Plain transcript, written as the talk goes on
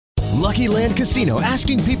Lucky Land Casino,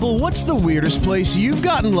 asking people, what's the weirdest place you've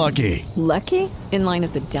gotten lucky? Lucky? In line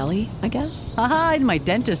at the deli, I guess? Aha, in my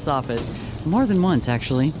dentist's office. More than once,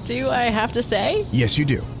 actually. Do I have to say? Yes, you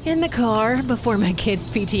do. In the car before my kids'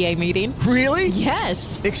 PTA meeting. Really?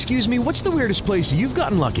 Yes. Excuse me, what's the weirdest place you've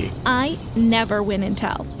gotten lucky? I never win and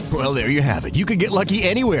tell. Well, there you have it. You can get lucky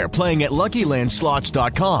anywhere, playing at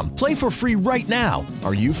LuckyLandSlots.com. Play for free right now.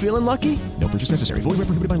 Are you feeling lucky? No purchase necessary. Void where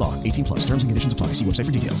prohibited by law. 18 plus. Terms and conditions apply. See website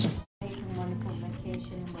for details. Wonderful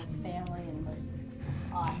vacation with family, and it was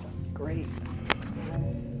awesome. Great. It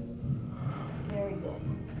was very good.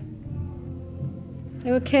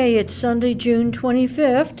 Okay, it's Sunday, June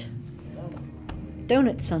 25th.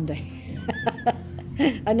 Donut Sunday.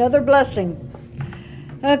 Another blessing.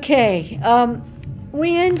 Okay,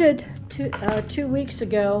 we ended 2 weeks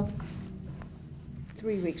ago.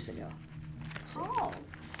 3 weeks ago. Oh,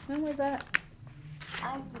 When was that?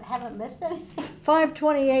 I haven't missed anything.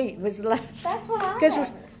 5/28 was the last. That's what I Because have.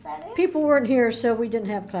 Is that it? people weren't here, so we didn't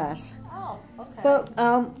have class. Oh, okay. But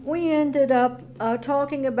we ended up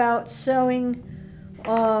talking about sowing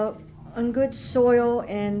on good soil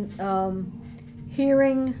and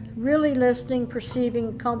hearing, really listening,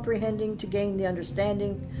 perceiving, comprehending to gain the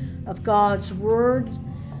understanding of God's words.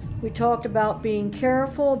 We talked about being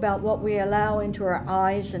careful about what we allow into our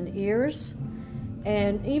eyes and ears.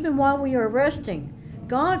 And even while we are resting,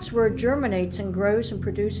 God's word germinates and grows and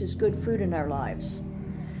produces good fruit in our lives.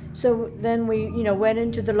 So then we, went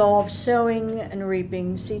into the law of sowing and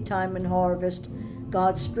reaping, seed time and harvest,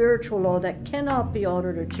 God's spiritual law that cannot be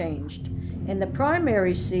altered or changed. And the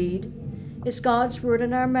primary seed is God's word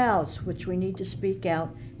in our mouths, which we need to speak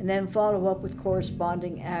out and then follow up with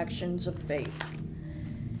corresponding actions of faith.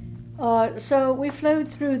 So we flowed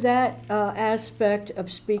through that aspect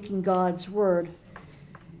of speaking God's word.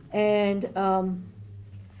 And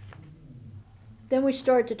then we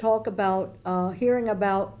started to talk about hearing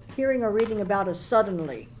or reading about a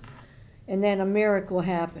suddenly, and then a miracle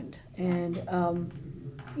happened. And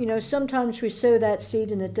sometimes we sow that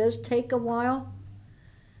seed, and it does take a while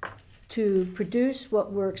to produce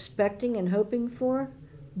what we're expecting and hoping for,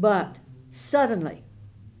 but suddenly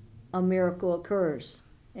a miracle occurs,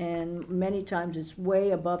 and many times it's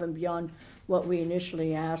way above and beyond what we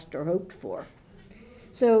initially asked or hoped for.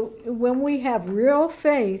 So when we have real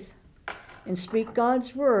faith and speak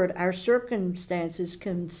God's word, our circumstances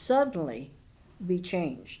can suddenly be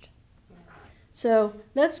changed. So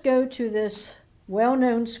let's go to this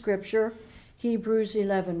well-known scripture, Hebrews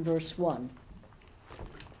 11, verse 1.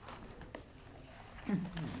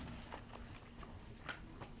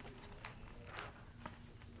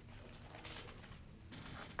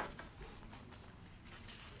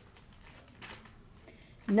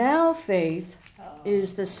 Now faith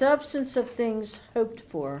is the substance of things hoped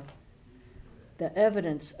for, the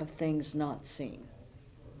evidence of things not seen.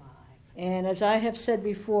 And as I have said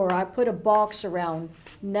before, I put a box around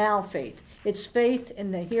now faith. It's faith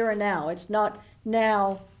in the here and now. It's not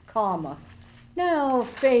now, comma. Now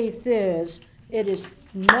faith is, it is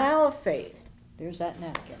now faith. There's that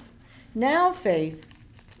now again. Now faith,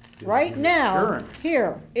 right now, assurance.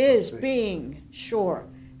 here, is being sure,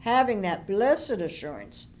 having that blessed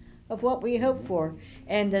assurance of what we hope for,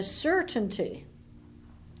 and the certainty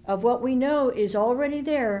of what we know is already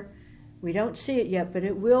there. We don't see it yet, but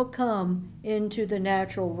it will come into the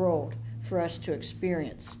natural world for us to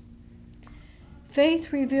experience.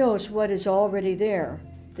 Faith reveals what is already there.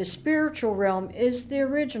 The spiritual realm is the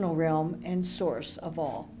original realm and source of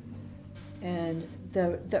all. And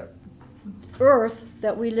the earth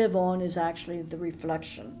that we live on is actually the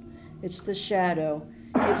reflection. It's the shadow.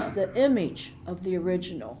 It's the image of the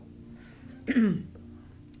original.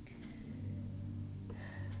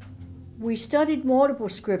 We studied multiple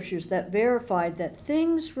scriptures that verified that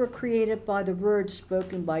things were created by the words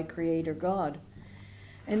spoken by Creator God,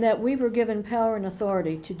 and that we were given power and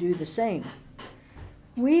authority to do the same.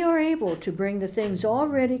 We are able to bring the things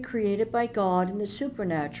already created by God in the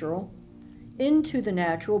supernatural into the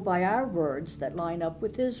natural by our words that line up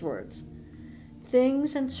with His words.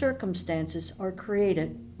 Things and circumstances are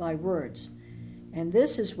created by words, and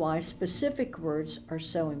this is why specific words are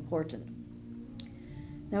so important.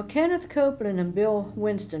 Now, Kenneth Copeland and Bill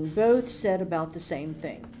Winston both said about the same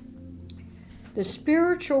thing. The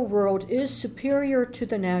spiritual world is superior to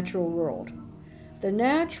the natural world. The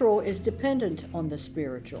natural is dependent on the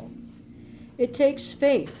spiritual. It takes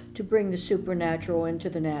faith to bring the supernatural into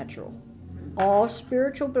the natural. All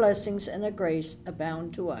spiritual blessings and a grace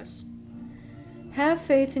abound to us. Have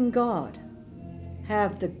faith in God.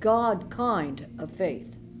 Have the God kind of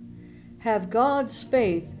faith. Have God's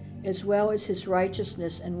faith as well as His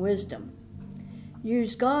righteousness and wisdom.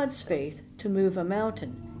 Use God's faith to move a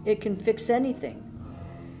mountain. It can fix anything.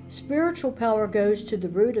 Spiritual power goes to the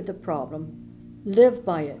root of the problem. Live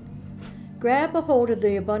by it. Grab a hold of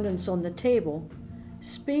the abundance on the table.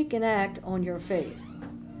 Speak and act on your faith.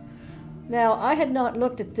 Now, I had not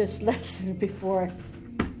looked at this lesson before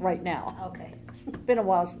right now. Okay. It's been a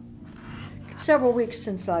while, several weeks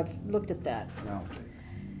since I've looked at that. No.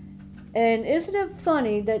 And isn't it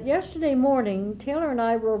funny that yesterday morning, Taylor and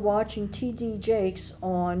I were watching T.D. Jakes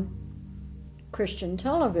on Christian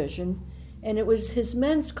television, and it was his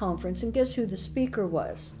men's conference, and guess who the speaker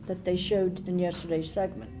was that they showed in yesterday's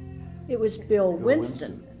segment? It was Bill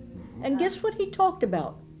Winston. And guess what he talked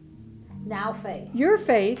about? Now faith. Your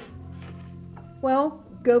faith. Well,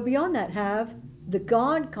 go beyond that. Have the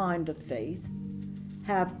God kind of faith.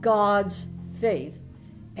 Have God's faith.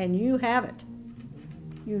 And you have it.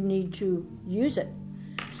 You need to use it.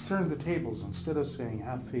 Let's turn the tables. Instead of saying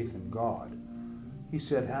have faith in God, he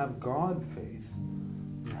said have God faith.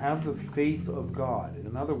 Have the faith of God.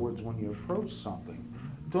 In other words, when you approach something,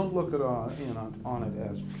 don't look at on it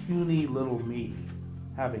as puny little me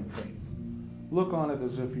having faith. Look on it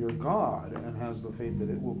as if you're God and has the faith that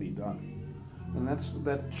it will be done. And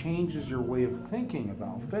that changes your way of thinking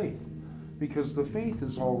about faith, because the faith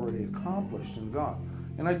is already accomplished in God.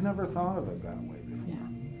 And I'd never thought of it that way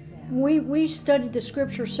before. We studied the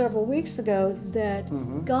scripture several weeks ago that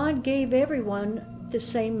God gave everyone the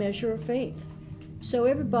same measure of faith. So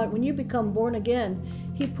everybody, when you become born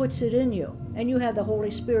again, he puts it in you, and you have the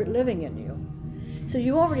Holy Spirit living in you. So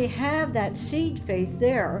you already have that seed faith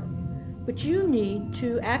there, but you need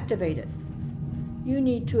to activate it. You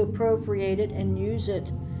need to appropriate it and use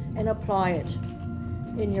it and apply it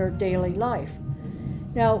in your daily life.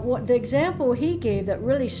 Now, the example he gave that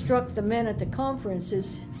really struck the men at the conference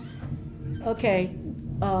is, okay,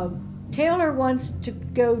 Taylor wants to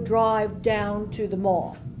go drive down to the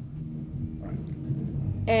mall.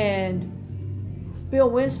 And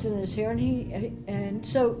Bill Winston is here, and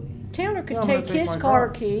so Taylor could take his car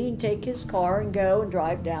key and take his car and go and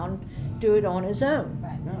drive down, do it on his own.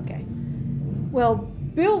 Right. Okay. Well,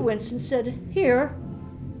 Bill Winston said,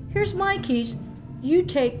 here's my keys. You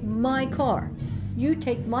take my car. You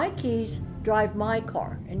take my keys, drive my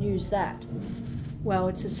car, and use that. Well,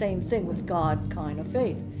 it's the same thing with God kind of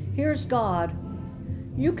faith. Here's God.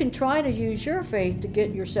 You can try to use your faith to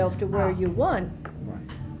get yourself to where you want.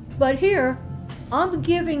 But here, I'm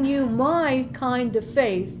giving you my kind of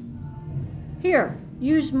faith. Here,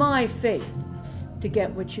 use my faith to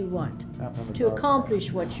get what you want, to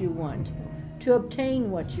accomplish what you want, to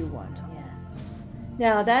obtain what you want. Yes.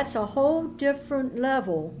 Now, that's a whole different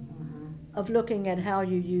level of looking at how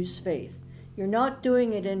you use faith. You're not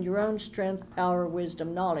doing it in your own strength, power,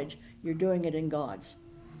 wisdom, knowledge. You're doing it in God's.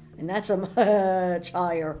 And that's a much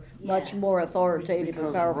higher, much more authoritative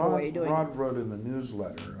and powerful way of doing it. Rod wrote in the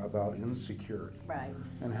newsletter about insecurity. Right.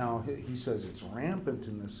 And how he says it's rampant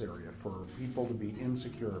in this area for people to be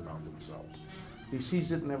insecure about themselves. He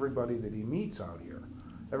sees it in everybody that he meets out here.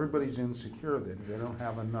 Everybody's insecure that they don't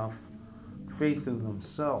have enough faith in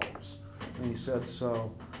themselves. And he said,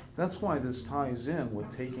 so that's why this ties in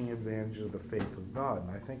with taking advantage of the faith of God.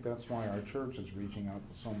 And I think that's why our church is reaching out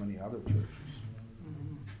to so many other churches.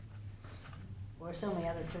 Or so many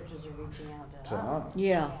other churches are reaching out To us.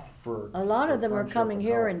 Yeah. A lot of them are coming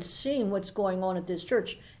here and seeing what's going on at this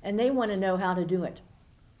church, and they want to know how to do it.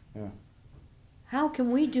 Yeah. How can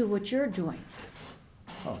we do what you're doing?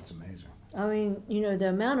 Oh, it's amazing. I mean, the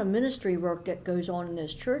amount of ministry work that goes on in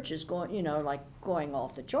this church is going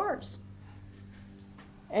off the charts.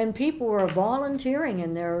 And people are volunteering,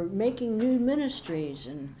 and they're making new ministries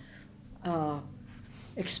and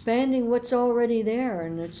expanding what's already there,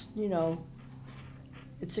 and it's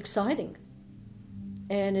exciting.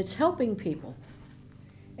 And it's helping people.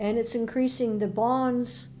 And it's increasing the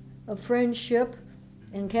bonds of friendship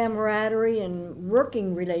and camaraderie and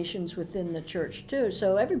working relations within the church too.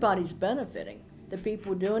 So everybody's benefiting. The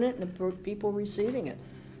people doing it and the people receiving it.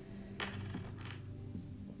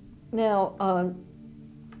 Now,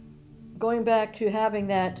 going back to having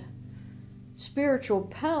that spiritual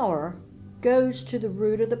power goes to the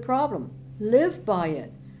root of the problem. Live by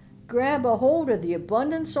it. Grab a hold of the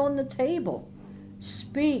abundance on the table.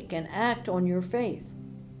 Speak and act on your faith.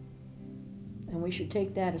 And we should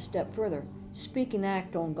take that a step further. Speak and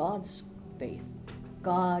act on God's faith.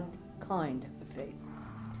 God kind of faith.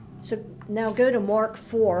 So now go to Mark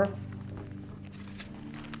 4.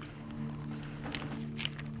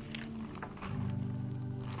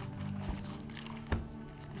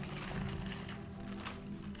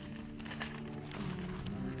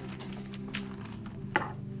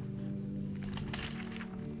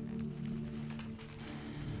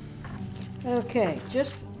 Okay,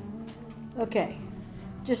 just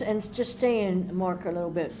stay in Mark a little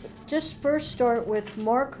bit. Just first start with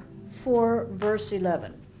Mark 4, verse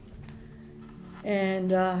 11.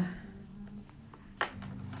 And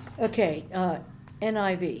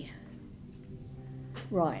NIV.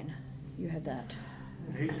 Ryan, you have that.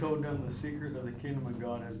 He told them the secret of the kingdom of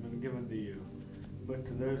God has been given to you, but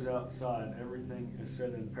to those outside everything is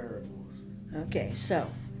said in parables. Okay, so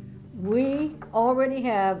we already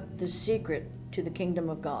have the secret to the kingdom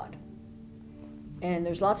of God. And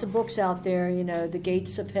there's lots of books out there, the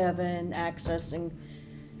gates of heaven, accessing,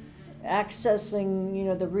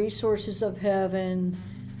 the resources of heaven,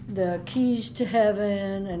 the keys to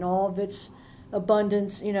heaven and all of its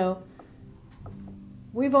abundance,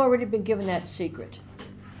 We've already been given that secret.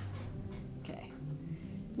 Okay.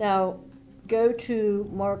 Now, go to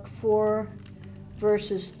Mark 4,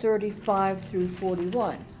 verses 35 through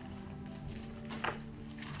 41.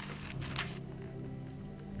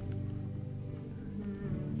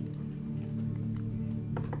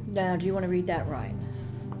 Now, do you want to read that, Ryan?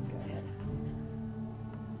 Go ahead.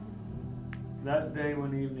 That day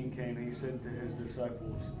when evening came, he said to his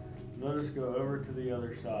disciples, "Let us go over to the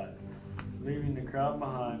other side." Leaving the crowd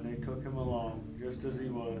behind, they took him along, just as he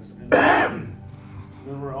was, and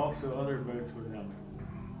there were also other boats with him.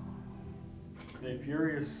 A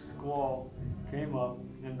furious squall came up,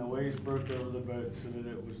 and the waves broke over the boat so that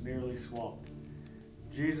it was nearly swamped.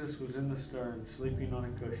 Jesus was in the stern, sleeping on a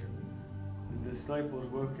cushion. The disciples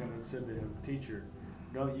woke him and said to him, "Teacher,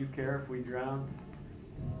 don't you care if we drown?"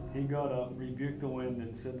 He got up, rebuked the wind,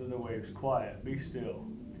 and said to the waves, "Quiet, be still."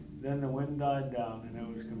 Then the wind died down, and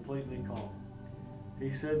it was completely calm.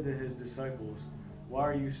 He said to his disciples, "Why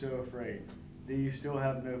are you so afraid? Do you still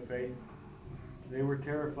have no faith?" They were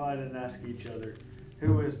terrified and asked each other,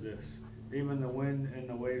 "Who is this? Even the wind and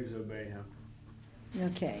the waves obey him."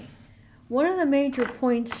 Okay. One of the major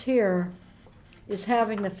points here is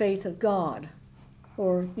having the faith of God,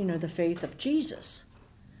 or, the faith of Jesus.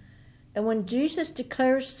 And when Jesus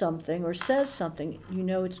declares something or says something,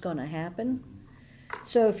 it's going to happen.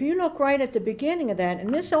 So if you look right at the beginning of that,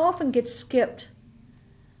 and this often gets skipped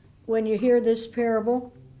when you hear this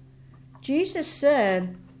parable, Jesus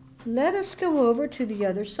said, "Let us go over to the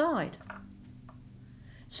other side."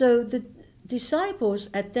 So the disciples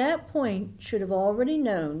at that point should have already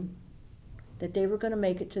known that they were going to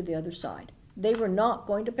make it to the other side. They were not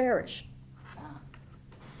going to perish.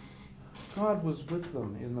 God was with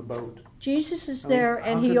them in the boat. Jesus is there,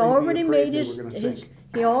 and he already made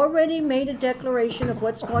he already made a declaration of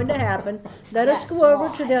what's going to happen. Let us go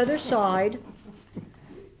over to the other side,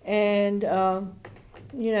 and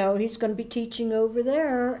he's going to be teaching over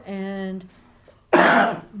there, and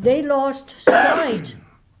they lost sight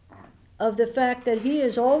of the fact that he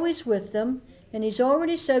is always with them, and he's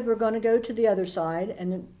already said we're going to go to the other side,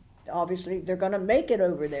 and obviously they're going to make it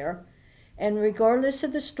over there. And regardless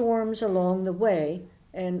of the storms along the way,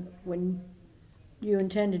 and when you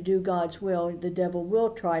intend to do God's will, the devil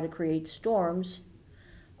will try to create storms.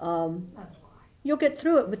 You'll get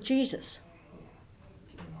through it with Jesus.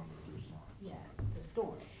 Yes, the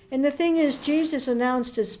storm. And the thing is, Jesus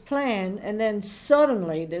announced his plan, and then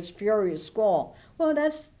suddenly this furious squall. Well,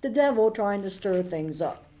 that's the devil trying to stir things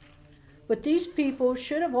up. But these people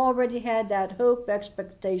should have already had that hope,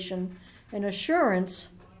 expectation, and assurance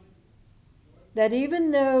that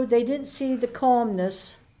even though they didn't see the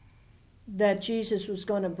calmness, that Jesus was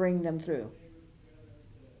going to bring them through.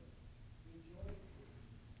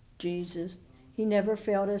 Jesus, he never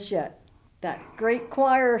failed us yet. That great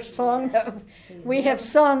choir song that we have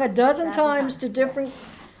sung a dozen times to different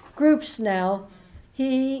groups now.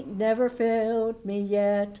 He never failed me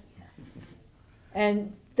yet.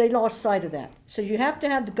 And they lost sight of that. So you have to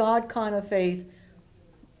have the God kind of faith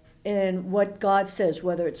in what God says,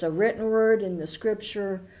 whether it's a written word in the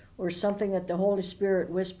scripture or something that the Holy Spirit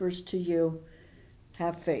whispers to you.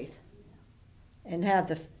 Have faith. And have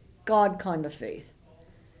the God kind of faith.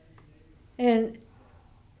 And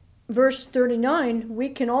verse 39, we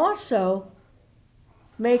can also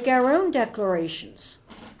make our own declarations.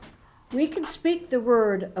 We can speak the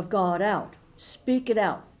word of God out. Speak it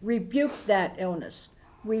out. Rebuke that illness.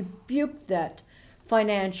 Rebuke that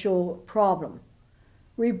financial problem.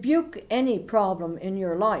 Rebuke any problem in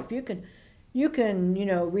your life. You can,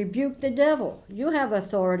 rebuke the devil. You have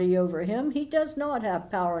authority over him. He does not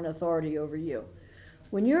have power and authority over you.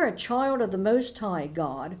 When you're a child of the Most High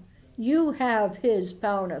God, you have his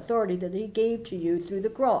power and authority that he gave to you through the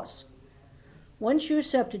cross. Once you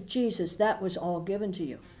accepted Jesus, that was all given to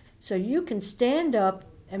you. So you can stand up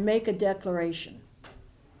and make a declaration.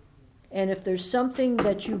 And if there's something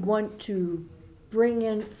that you want to bring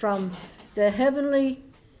in from the heavenly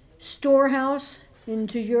storehouse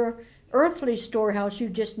into your earthly storehouse. You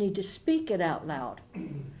just need to speak it out loud.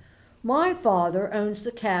 My Father owns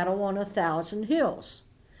the cattle on 1,000 hills.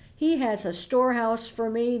 He has a storehouse for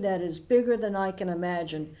me that is bigger than I can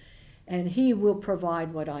imagine, and He will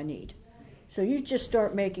provide what I need. So you just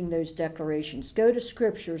start making those declarations. Go to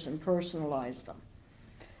scriptures and personalize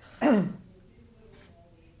them.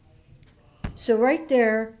 So right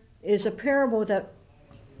there is a parable that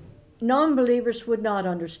non-believers would not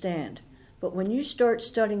understand. But when you start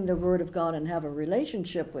studying the Word of God and have a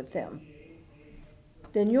relationship with Him,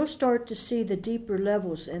 then you'll start to see the deeper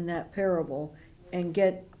levels in that parable and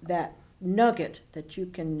get that nugget that you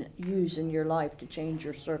can use in your life to change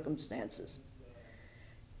your circumstances.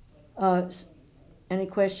 Any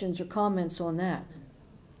questions or comments on that?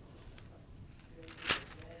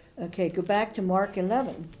 Okay, go back to Mark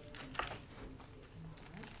 11.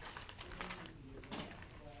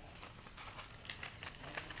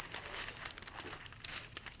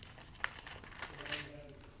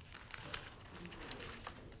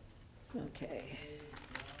 Okay.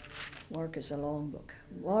 Mark is a long book.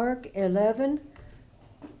 Mark 11,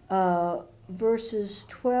 verses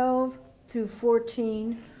 12 through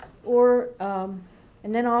 14, or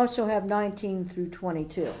and then I also have 19 through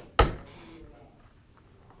 22. I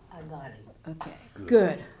got it. Okay,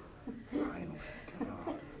 good.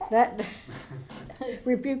 That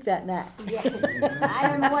rebuke that gnat. Yeah. I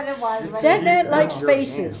don't know what it was. But That gnat likes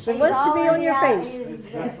faces. It wants to be on your face.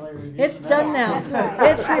 It's done now.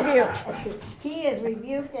 It's rebuked. He is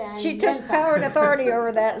rebuked and She then took power and some. authority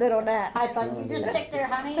over that little gnat. I thought you just stick there,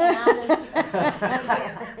 honey, and I'll just.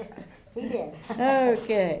 He did.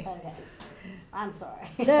 Okay. Okay. I'm sorry.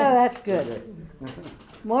 No, that's good.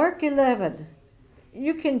 Mark 11.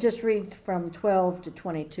 You can just read from 12 to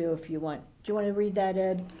 22 if you want. Do you want to read that,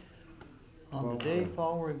 Ed? On the day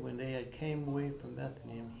following, when they had came away from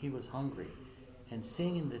Bethany, he was hungry. And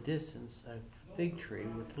seeing in the distance a fig tree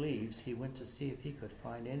with leaves, he went to see if he could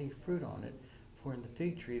find any fruit on it. For in the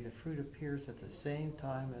fig tree the fruit appears at the same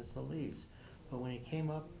time as the leaves. But when he came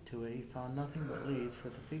up to it, he found nothing but leaves, for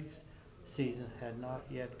the fig season had not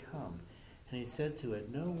yet come. And he said to it,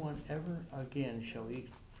 No one ever again shall eat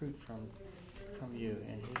fruit from you.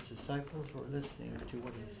 And his disciples were listening to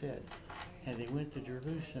what he said. And they went to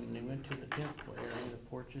Jerusalem, and they went to the temple area, the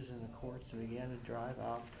porches and the courts, and began to drive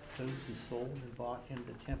out those who sold and bought in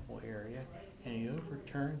the temple area. And he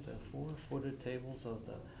overturned the four-footed tables of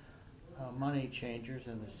the money changers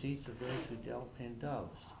and the seats of those who dealt in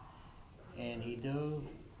doves. And he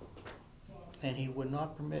would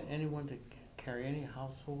not permit anyone to carry any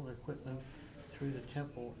household equipment through the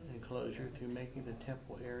temple enclosure, through making the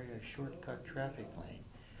temple area a shortcut traffic lane.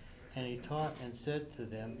 And he taught and said to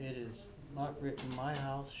them, It is not written, My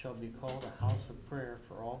house shall be called a house of prayer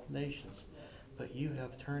for all nations, but you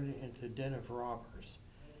have turned it into a den of robbers.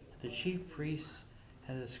 The chief priests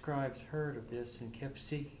and the scribes heard of this and kept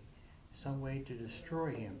seeking some way to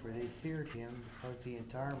destroy him, for they feared him, because the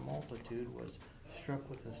entire multitude was struck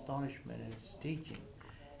with astonishment at his teaching.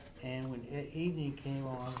 And when evening came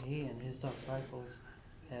on, he and his disciples,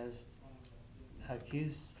 as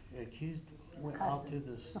went out to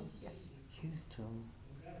the accused him.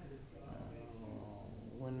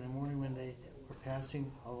 When in the morning, when they were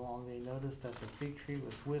passing along, they noticed that the fig tree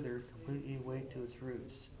was withered completely away to its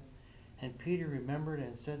roots. And Peter remembered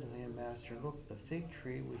and said to him, Master, look, the fig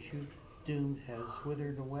tree which you doomed has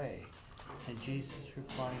withered away. And Jesus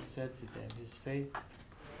replying said to them,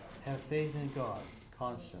 Have faith in God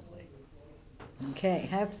constantly. Okay,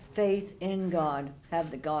 have faith in God.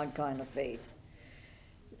 Have the God kind of faith.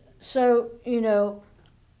 So,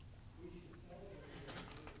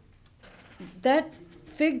 that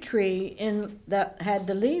fig tree that had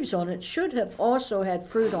the leaves on it should have also had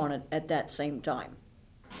fruit on it at that same time.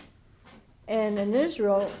 And in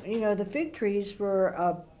Israel, the fig trees were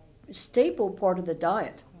a staple part of the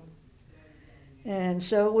diet. And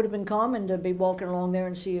so it would have been common to be walking along there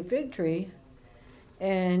and see a fig tree.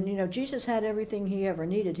 And, Jesus had everything he ever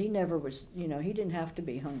needed. He never was, he didn't have to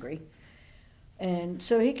be hungry. And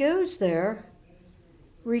so he goes there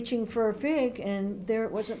reaching for a fig, and there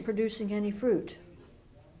it wasn't producing any fruit.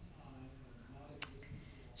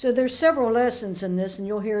 So there's several lessons in this, and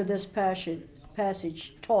you'll hear this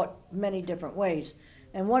passage taught many different ways.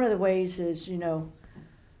 And one of the ways is,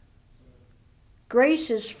 grace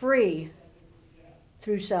is free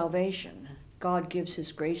through salvation. God gives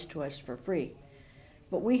his grace to us for free.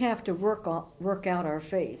 But we have to work out our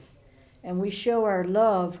faith. And we show our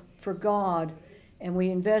love for God, and we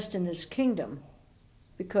invest in his kingdom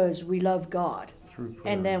because we love God.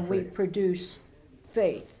 And then we produce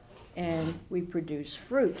faith, and we produce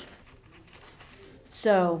fruit.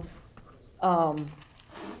 So,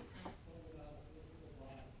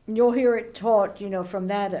 you'll hear it taught, from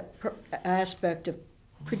that aspect of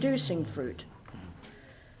producing fruit.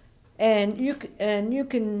 And you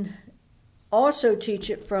can also teach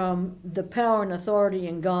it from the power and authority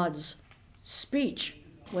in God's speech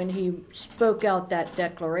when he spoke out that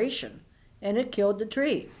declaration, and it killed the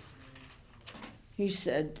tree. He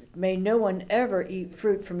said, "May no one ever eat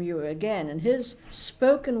fruit from you again." And his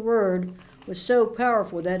spoken word was so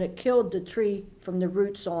powerful that it killed the tree from the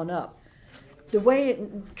roots on up. The way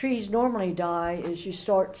trees normally die is you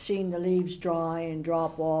start seeing the leaves dry and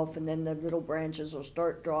drop off, and then the little branches will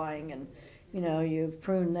start drying, and you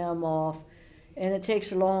prune them off, and it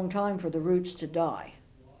takes a long time for the roots to die.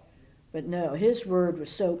 But no, his word was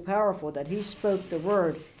so powerful that he spoke the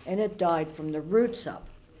word, and it died from the roots up.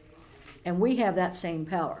 And we have that same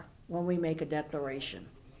power when we make a declaration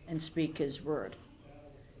and speak his word.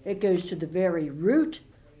 It goes to the very root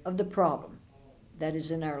of the problem that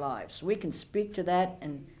is in our lives. We can speak to that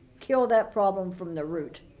and kill that problem from the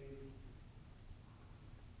root.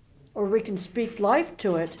 Or we can speak life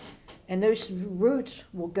to it, and those roots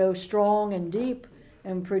will go strong and deep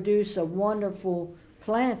and produce a wonderful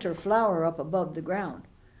plant or flower up above the ground.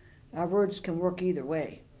 Our words can work either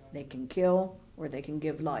way. They can kill or they can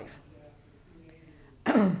give life.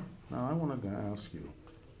 Now I wanted to ask you,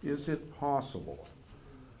 is it possible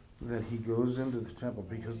that he goes into the temple,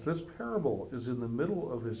 because this parable is in the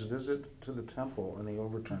middle of his visit to the temple and he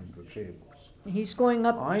overturns the tables. He's going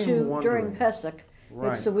up during Pesach.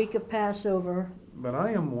 Right. It's the week of Passover. But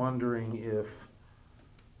I am wondering if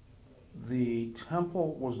the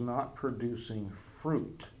temple was not producing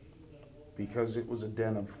fruit because it was a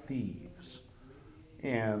den of thieves,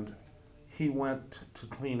 and he went to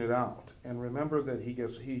clean it out. And remember that he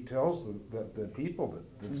tells the people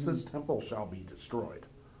that this temple shall be destroyed.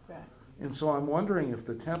 Right. And so I'm wondering if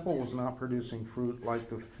the temple was not producing fruit like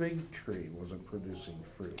the fig tree wasn't producing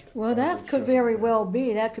fruit. Well, that could very well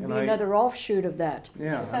be. That could be another offshoot of that.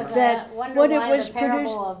 Yeah. Because That I wonder what it why was the parable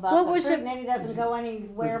produced- of, what the was fruit, it- and then he doesn't go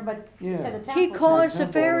anywhere but Yeah. to the temple. He caused the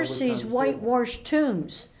temple Pharisees overturns whitewashed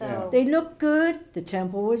tombs. So They looked good. The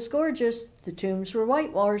temple was gorgeous. The tombs were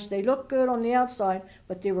whitewashed. They looked good on the outside,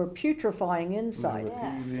 but they were putrefying inside.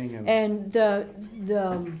 Yeah. And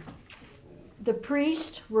the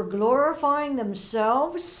priests were glorifying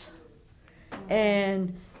themselves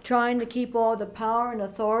and trying to keep all the power and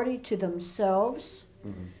authority to themselves.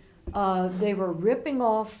 They were ripping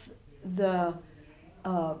off the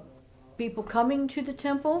people coming to the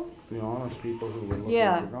temple. The honest people who were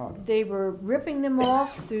looking for God. They were ripping them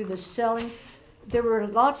off through the selling. There were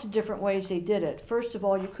lots of different ways they did it. First of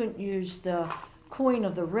all, you couldn't use the coin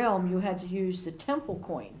of the realm. You had to use the temple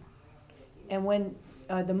coin. And when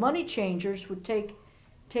the money changers would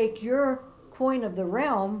take your coin of the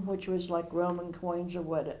realm, which was like Roman coins or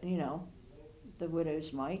what, the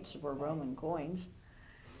widow's mites were Roman coins,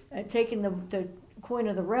 and taking the coin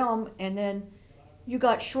of the realm, and then you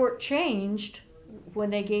got shortchanged when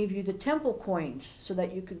they gave you the temple coins so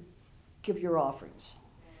that you could give your offerings.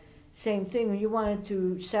 Same thing, when you wanted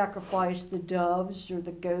to sacrifice the doves or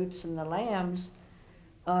the goats and the lambs,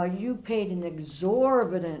 you paid an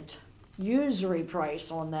exorbitant usury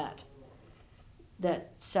price on that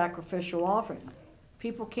sacrificial offering.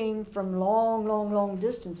 People came from long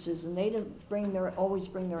distances, and they didn't always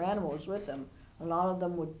bring their animals with them. A lot of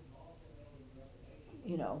them would,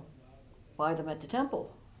 buy them at the temple.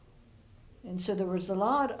 And so there was a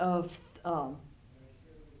lot of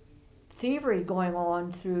thievery going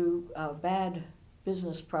on through bad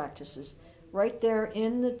business practices right there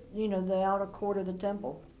in the outer court of the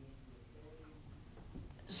temple.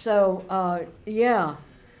 So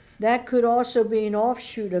that could also be an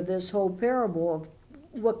offshoot of this whole parable of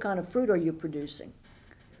what kind of fruit are you producing.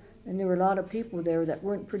 And there were a lot of people there that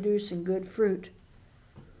weren't producing good fruit.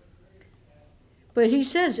 But he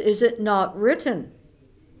says, is it not written,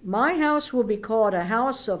 my house will be called a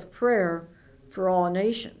house of prayer for all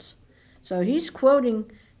nations? So he's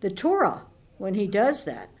quoting the Torah when he does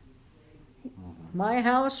that. My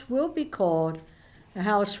house will be called a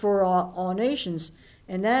house for all nations.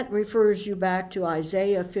 And that refers you back to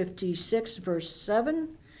Isaiah 56, verse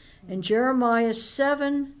 7, and Jeremiah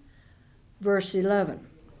 7, verse 11.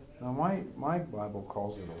 Now my Bible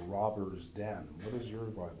calls it a robber's den. What does your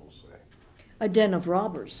Bible say? A den of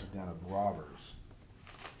robbers. A den of robbers.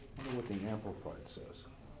 I wonder what the Amplified says.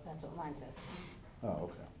 that's what mine says. Oh,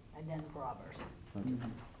 okay. A den of robbers. Okay.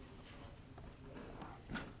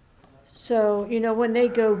 So, when they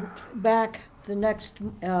go back the next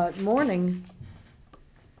morning,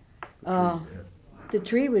 the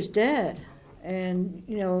tree was dead. And,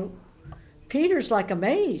 Peter's like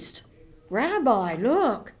amazed. Rabbi,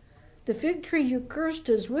 look, the fig tree you cursed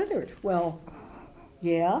is withered. Well,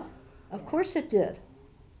 yeah, of course it did.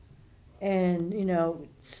 And,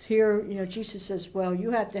 here, Jesus says, well,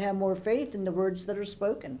 you have to have more faith in the words that are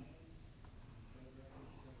spoken.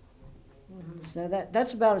 So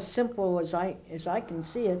that's about as simple as I can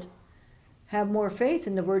see it. Have more faith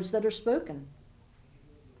in the words that are spoken.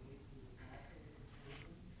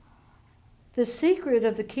 The secret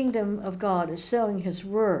of the kingdom of God is sowing His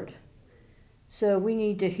word. So we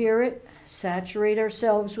need to hear it, saturate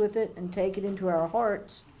ourselves with it, and take it into our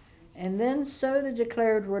hearts, and then sow the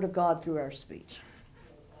declared word of God through our speech.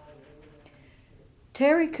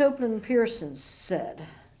 Terry Copeland Pearson said,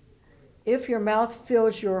 "If your mouth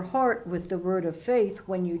fills your heart with the word of faith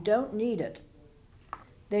when you don't need it,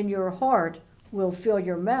 then your heart will fill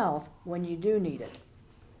your mouth when you do need it."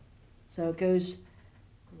 So it goes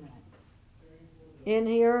in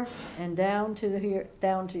here and down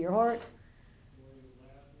to your heart.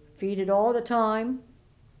 Feed it all the time.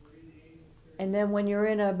 And then when you're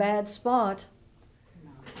in a bad spot,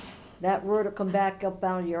 that word will come back up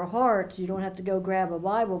out of your heart. You don't have to go grab a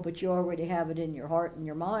Bible, but you already have it in your heart and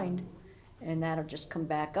your mind. And that'll just come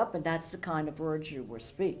back up, and that's the kind of words you will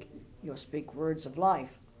speak. You'll speak words of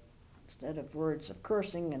life instead of words of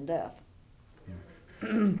cursing and death.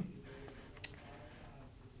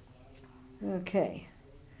 Okay.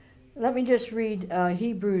 Let me just read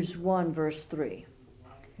Hebrews 1, verse 3.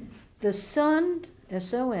 The Son,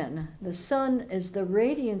 S-O-N, the Son is the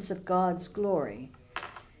radiance of God's glory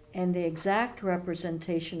and the exact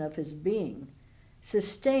representation of His being,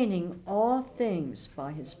 sustaining all things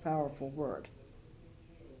by His powerful word.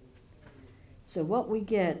 So what we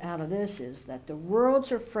get out of this is that the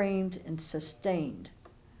worlds are framed and sustained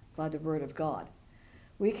by the word of God.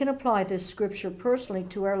 We can apply this scripture personally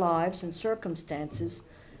to our lives and circumstances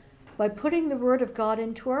by putting the word of God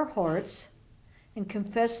into our hearts and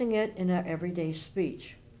confessing it in our everyday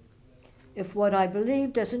speech. If what I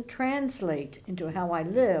believe doesn't translate into how I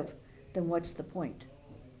live, then what's the point?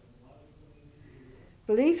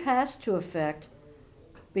 Belief has to affect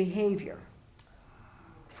behavior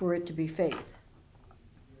for it to be faith.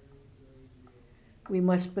 We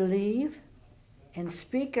must believe and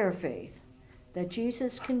speak our faith that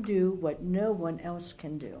Jesus can do what no one else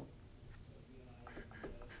can do.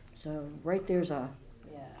 So right there's a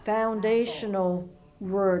foundational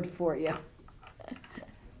word for you.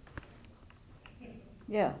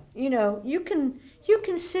 Yeah, you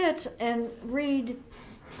can sit and read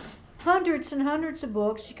hundreds and hundreds of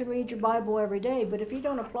books. You can read your Bible every day, but if you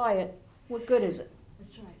don't apply it, what good is it?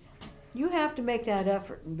 That's right. You have to make that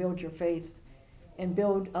effort and build your faith and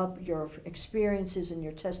build up your experiences and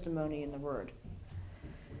your testimony in the Word.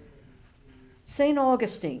 St.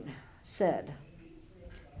 Augustine said,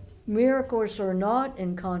 "Miracles are not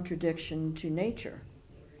in contradiction to nature.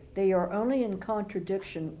 They are only in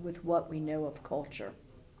contradiction with what we know of culture."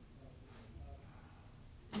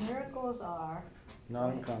 Miracles are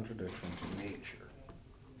Not in contradiction to nature,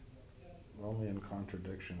 only in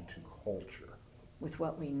contradiction to culture. With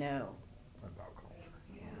what we know about culture.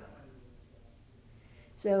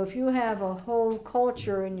 So if you have a whole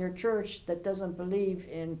culture in your church that doesn't believe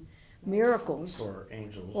in miracles Or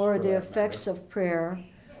angels, or for the that effects matter. of prayer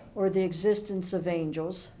or the existence of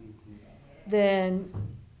angels, then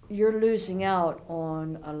you're losing out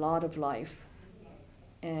on a lot of life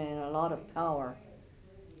and a lot of power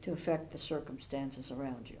to affect the circumstances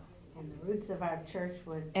around you. and the roots of our church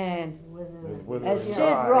would And With as the Sid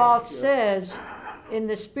God, Roth yeah. says, in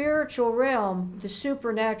the spiritual realm, the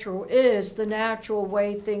supernatural is the natural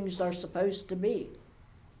way things are supposed to be.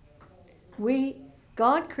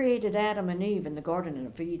 God created Adam and Eve in the Garden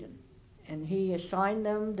of Eden, and He assigned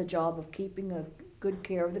them the job of keeping a good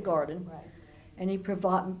care of the garden, right. and He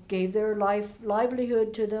gave their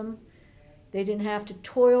livelihood to them. They didn't have to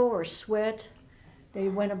toil or sweat. They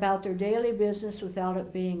went about their daily business without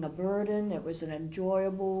it being a burden. It was an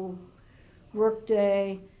enjoyable work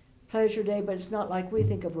day, pleasure day, but it's not like we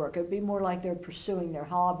think of work. It would be more like they're pursuing their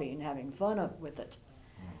hobby and having fun with it.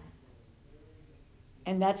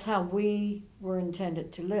 And that's how we were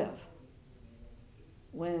intended to live.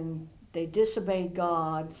 When they disobeyed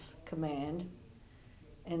God's command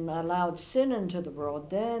and allowed sin into the world,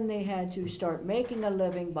 then they had to start making a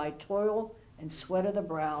living by toil and sweat of the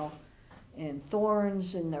brow and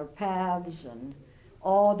thorns in their paths and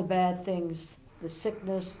all the bad things, the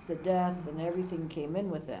sickness, the death, and everything came in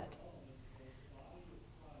with that.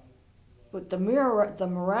 But the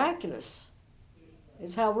miraculous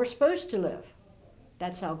is how we're supposed to live.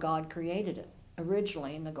 That's how God created it,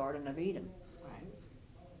 originally in the Garden of Eden. Right.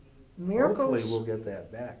 Miracles. Hopefully we'll get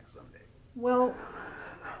that back someday. Well,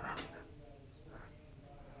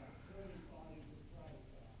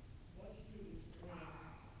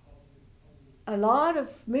 a lot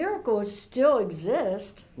of miracles still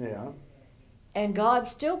exist, Yeah. and God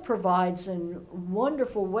still provides in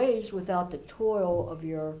wonderful ways without the toil of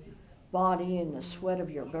your body and the sweat of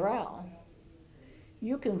your brow.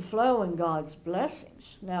 You can flow in God's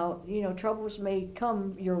blessings. Now, troubles may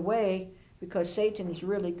come your way because Satan's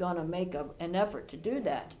really going to make an effort to do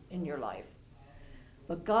that in your life.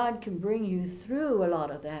 But God can bring you through a lot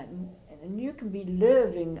of that, and you can be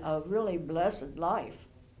living a really blessed life.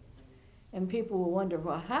 And people will wonder,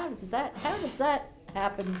 well, how does that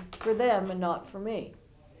happen for them and not for me?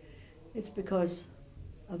 It's because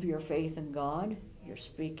of your faith in God. You're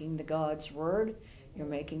speaking the God's word. You're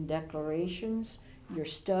making declarations. You're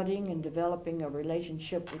studying and developing a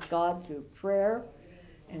relationship with God through prayer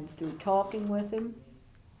and through talking with Him.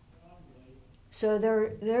 So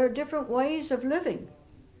there are different ways of living,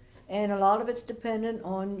 and a lot of it's dependent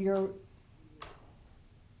on your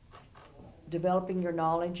developing your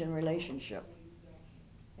knowledge and relationship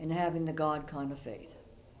and having the God kind of faith.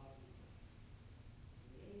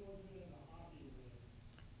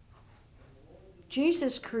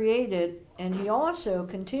 Jesus created, and He also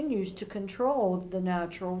continues to control the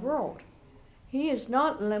natural world. He is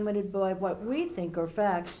not limited by what we think are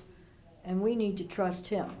facts, and we need to trust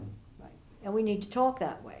Him. Right. And we need to talk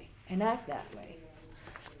that way and act that way.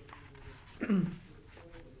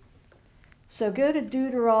 So go to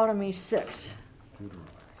Deuteronomy 6.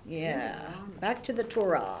 Yeah, back to the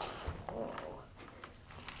Torah. Oh.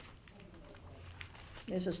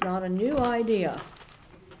 This is not a new idea.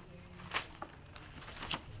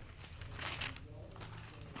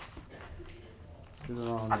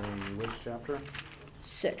 Deuteronomy, which chapter?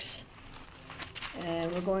 6.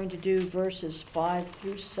 And we're going to do verses 5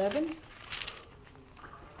 through 7.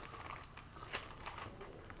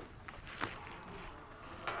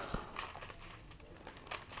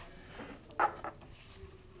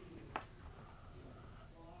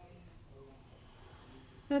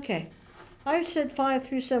 Okay, I said 5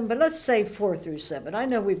 through 7, but let's say 4 through 7. I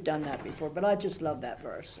know we've done that before, but I just love that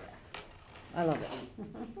verse. I love it.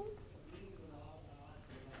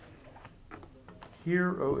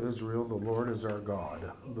 Hear, O Israel, the Lord is our God,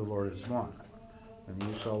 the Lord is one. And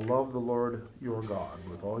you shall love the Lord your God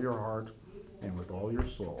with all your heart, and with all your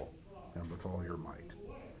soul, and with all your might.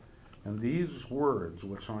 And these words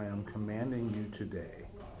which I am commanding you today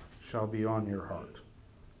shall be on your heart.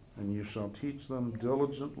 And you shall teach them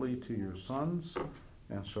diligently to your sons,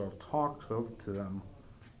 and shall talk of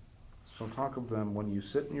them when you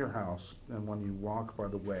sit in your house, and when you walk by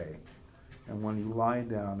the way, and when you lie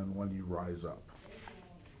down, and when you rise up.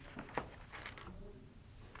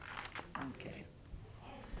 Okay.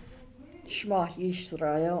 Shema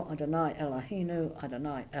Yisrael Adonai Eloheinu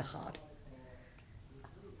Adonai Echad.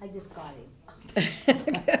 I just got him.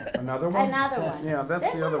 Another one? Another one. Yeah, that's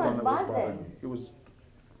This the other one one was that was bothering buzzing. me. It was.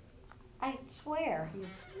 I swear he's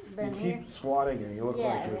been You here. keep swatting and you look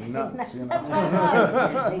Yeah. like you're nuts, you know. That's what I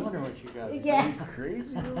thought. I wonder what you guys are Yeah.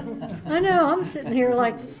 Crazy. I know, I'm sitting here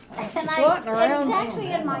like And swatting it's around.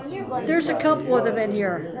 actually in my ear. But There's a couple of them in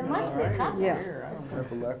here. There must be a couple. Yeah.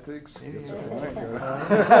 Epileptics.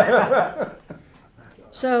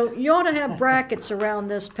 So you ought to have brackets around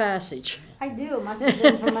this passage. I do. It must have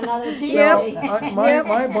been from another TV. Yep.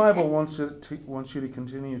 My Bible wants you to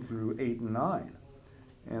continue through 8 and 9.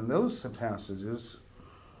 And those passages,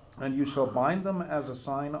 and you shall bind them as a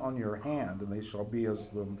sign on your hand, and they shall be as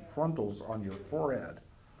the frontals on your forehead.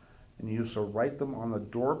 And you shall write them on the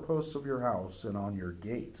doorposts of your house and on your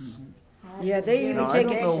gates. Mm-hmm. Yeah, they even Now, I take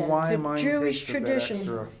don't it know why to mine Jewish takes it that tradition.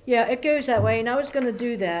 extra. Yeah, it goes that way, and I was going to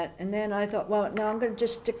do that, and then I thought, well, no, I'm going to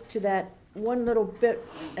just stick to that one little bit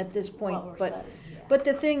at this point. What we're But studying, yeah. but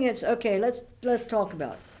the thing is, okay, let's talk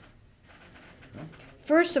about it.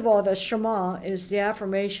 First of all, the Shema is the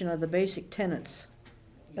affirmation of the basic tenets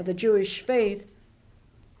of the Jewish faith,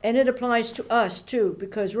 and it applies to us too,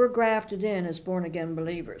 because we're grafted in as born-again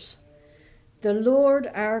believers. The Lord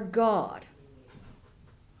our God.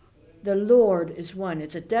 The Lord is one.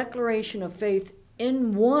 It's a declaration of faith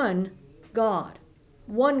in one God.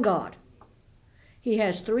 One God. He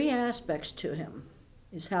has 3 aspects to him,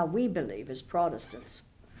 is how we believe as Protestants.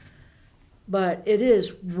 But it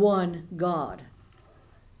is one God.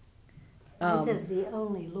 It says the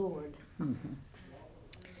only Lord.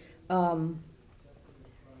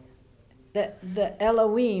 The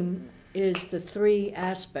Elohim is the 3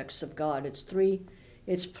 aspects of God. It's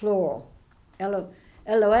plural.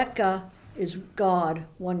 Eloheka is God,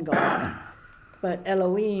 one God. But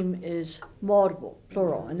Elohim is multiple,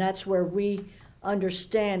 plural. And that's where we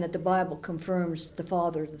understand that the Bible confirms the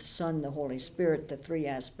Father, the Son, the Holy Spirit, the three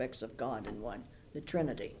aspects of God in one, the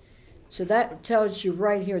Trinity. So that tells you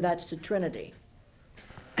right here that's the Trinity.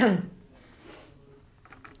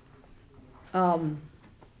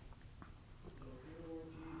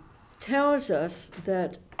 Tells us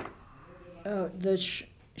that the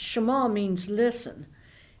Shema means listen,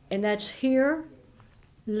 and that's hear,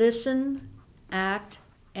 listen, act,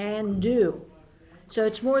 and do. So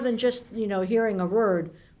it's more than just, hearing a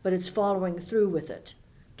word, but it's following through with it,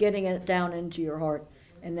 getting it down into your heart,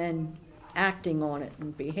 and then acting on it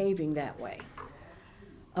and behaving that way.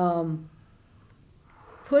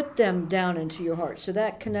 Put them down into your heart. So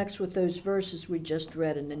that connects with those verses we just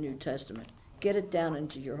read in the New Testament. Get it down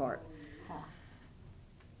into your heart.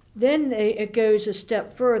 Then it goes a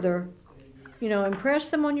step further. Impress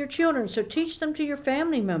them on your children. So teach them to your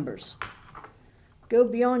family members. Go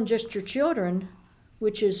beyond just your children,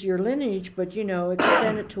 which is your lineage, but,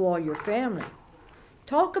 extend it to all your family.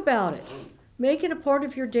 Talk about it. Make it a part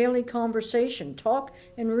of your daily conversation. Talk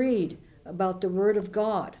and read about the Word of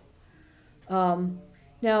God.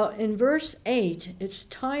 Now, in verse 8, it's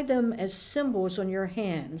tie them as symbols on your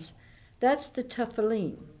hands. That's the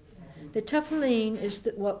tefillin. The tefillin is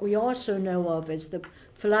what we also know of as the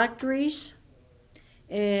phylacteries.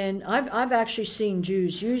 And I've actually seen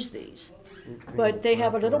Jews use these. But they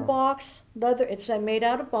have a little box, leather. It's made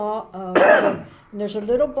out of leather, and there's a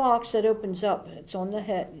little box that opens up. It's on the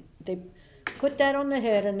head. They put that on the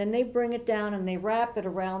head, and then they bring it down and they wrap it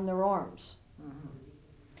around their arms.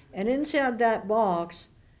 And inside that box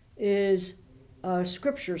is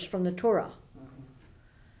scriptures from the Torah.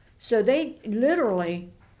 So they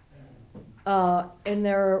literally, in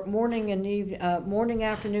their morning,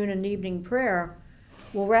 afternoon, and evening prayer,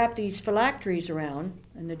 will wrap these phylacteries around,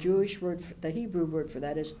 and the Hebrew word for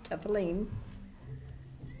that is tefillin.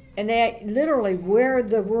 And they literally wear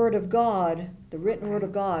the Word of God, the written Word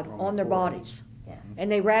of God, on their bodies. Yes.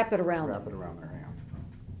 And they wrap it around them. Wrap it around their hand.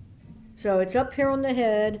 So it's up here on the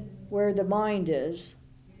head where the mind is,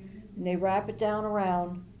 and they wrap it down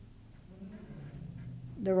around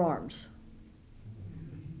their arms.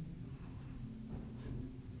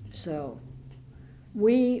 So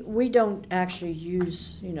we don't actually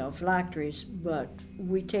use, phylacteries, but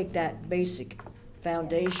we take that basic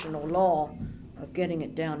foundational law of getting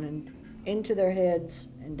it down into their heads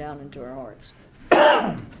and down into our hearts.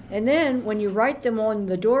 And then when you write them on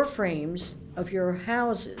the door frames of your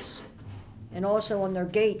houses and also on their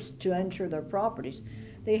gates to enter their properties,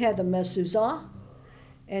 they had the mezuzah,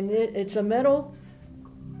 and it's a metal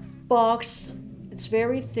box. It's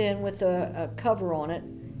very thin with a cover on it.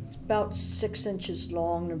 It's about 6 inches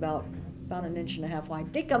long, about an inch and a half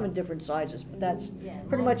wide. They come in different sizes, but that's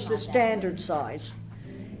pretty much the standard size.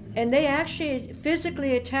 And they actually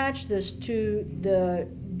physically attach this to the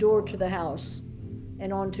door to the house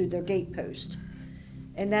and onto their gate post.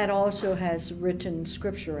 And that also has written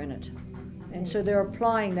scripture in it. And so they're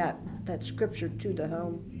applying that scripture to the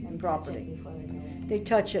home and property. They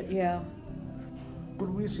touch it, yeah. Would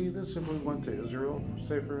we see this if we went to Israel,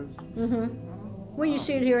 say for instance? Mm-hmm. Well, you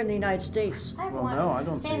see it here in the United States. Well, no, I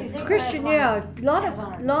don't see it. Christian, yeah,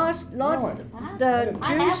 lots. The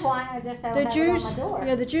I Jews, have one. I just don't the have Jews, it on my door.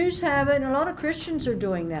 yeah, the Jews have it, and a lot of Christians are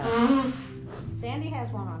doing that. Sandy has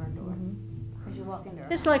one on her door. As you walk into her.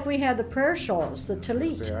 It's like we have the prayer shawls, the Say,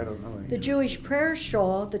 talit, I don't know. the Jewish prayer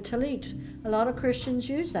shawl, the talit. A lot of Christians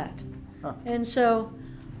use that, and so.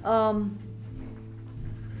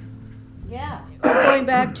 Yeah. Going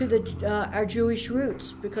back to our Jewish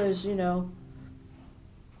roots, because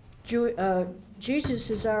Jesus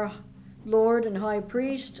is our Lord and High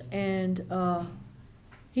Priest, and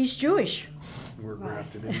He's Jewish, We're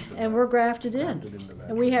grafted into that. and we're grafted in, Grafted into that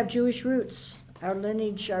and we church. have Jewish roots. Our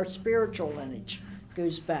lineage, our spiritual lineage,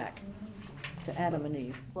 goes back to Adam and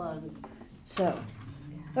Eve. So,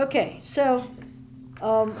 okay, so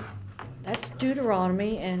that's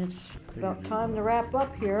Deuteronomy, and it's about time to wrap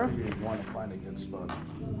up here. You didn't want to find a good spot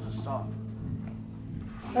to stop.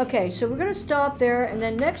 Okay, so we're going to stop there, and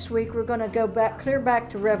then next week we're going to go back, clear back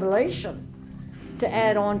to Revelation to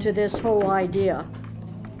add on to this whole idea.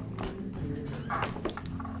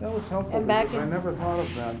 That was helpful And back because I in- never thought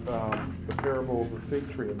of that, the parable of the fig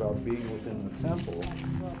tree about being within the temple.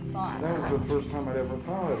 That was the first time I'd ever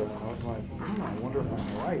thought of it. I was like, I wonder if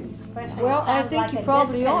I'm right. Especially Well, it I sounds think like you a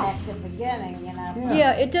probably are. disconnect at the beginning,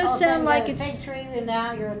 Yeah, it does All of a sound sudden like you're at it's... the fig tree and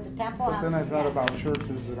now you're at the temple. But then I thought about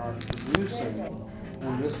churches that aren't producing,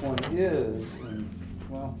 and this one is, and,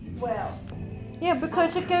 well, Yeah,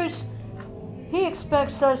 because it goes... He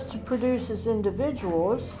expects us to produce as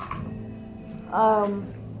individuals,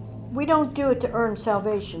 we don't do it to earn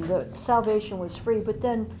salvation. The salvation was free, but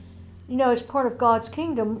then, as part of God's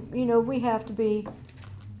kingdom, we have to be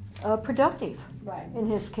productive Right. in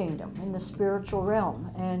His kingdom, in the spiritual realm.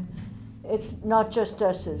 And it's not just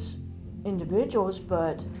us as individuals,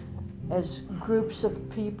 but as groups of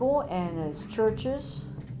people and as churches,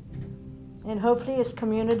 and hopefully as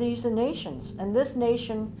communities and nations. And this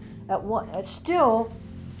nation still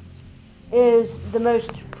is the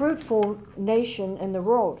most fruitful nation in the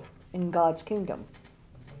world in God's kingdom.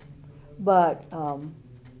 But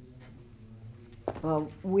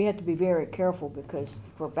we have to be very careful because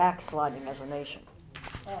we're backsliding as a nation.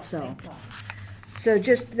 So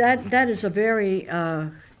just that is a very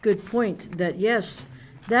good point, that yes,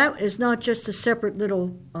 that is not just a separate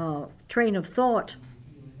little train of thought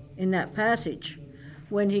in that passage.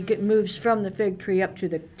 When he moves from the fig tree up to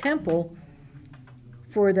the temple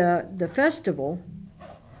for the festival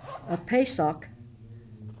of Pesach,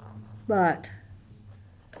 but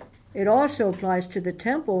it also applies to the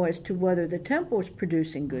temple as to whether the temple is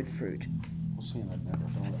producing good fruit. Well, see, and I've never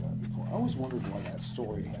thought of that before. I always wondered why that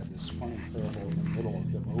story had this funny parable in the middle of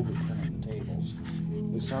him overturning the tables.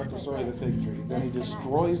 They start the story of the fig tree, then he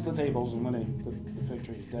destroys the tables, and then the fig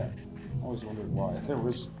tree is dead. I always wondered why. There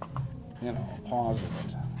was, a pause in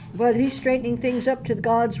it. But he's straightening things up to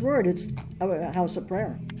God's word. It's a house of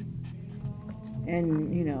prayer.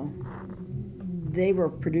 And, they were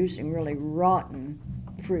producing really rotten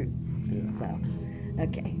fruit. Yeah. So,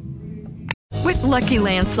 okay. With Lucky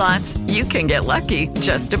Land Slots, you can get lucky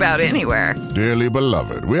just about anywhere. Dearly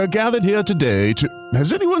beloved, we are gathered here today to...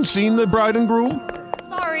 Has anyone seen the bride and groom?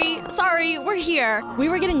 Sorry, we're here. We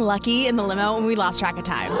were getting lucky in the limo and we lost track of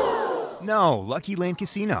time. No, Lucky Land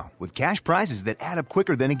Casino, with cash prizes that add up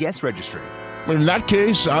quicker than a guest registry. In that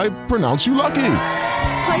case, I pronounce you lucky.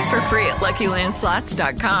 Play for free at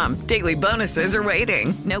LuckyLandSlots.com. Daily bonuses are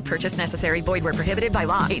waiting. No purchase necessary. Void where prohibited by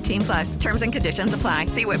law. 18+. Terms and conditions apply.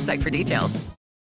 See website for details.